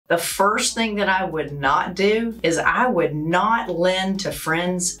The first thing that I would not do is I would not lend to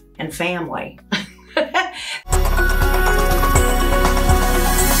friends and family.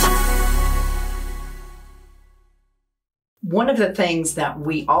 One of the things that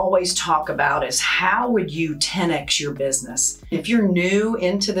we always talk about is how would you 10x your business? If you're new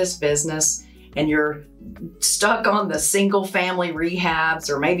into this business and you're stuck on the single family rehabs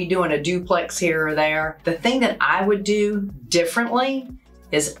or maybe doing a duplex here or there, the thing that I would do differently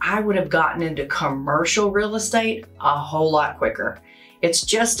is I would have gotten into commercial real estate a whole lot quicker. It's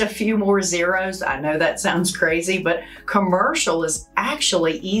just a few more zeros. I know that sounds crazy, but commercial is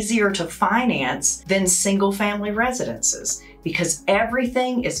actually easier to finance than single family residences because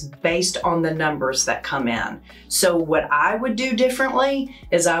everything is based on the numbers that come in. So what I would do differently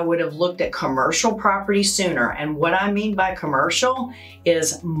is I would have looked at commercial property sooner. And what I mean by commercial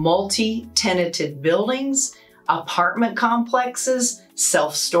is multi-tenanted buildings, apartment complexes,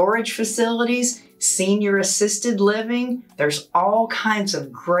 self-storage facilities, senior assisted living. There's all kinds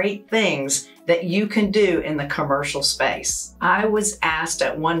of great things that you can do in the commercial space. I was asked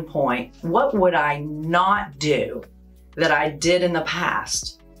at one point, what would I not do that I did in the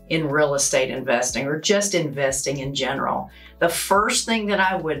past in real estate investing or just investing in general? The first thing that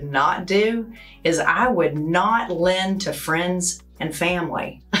I would not do is I would not lend to friends and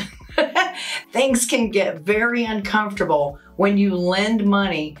family. Things can get very uncomfortable when you lend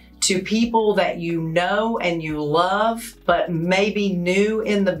money to people that you know and you love, but maybe new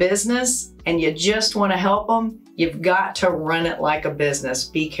in the business and you just want to help them. You've got to run it like a business.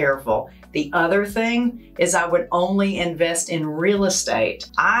 Be careful. The other thing is I would only invest in real estate.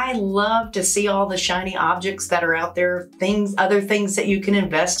 I love to see all the shiny objects that are out there, other things that you can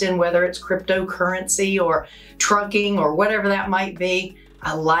invest in, whether it's cryptocurrency or trucking or whatever that might be.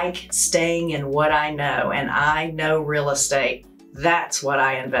 I like staying in what I know, and I know real estate. That's what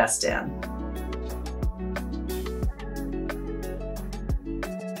I invest in.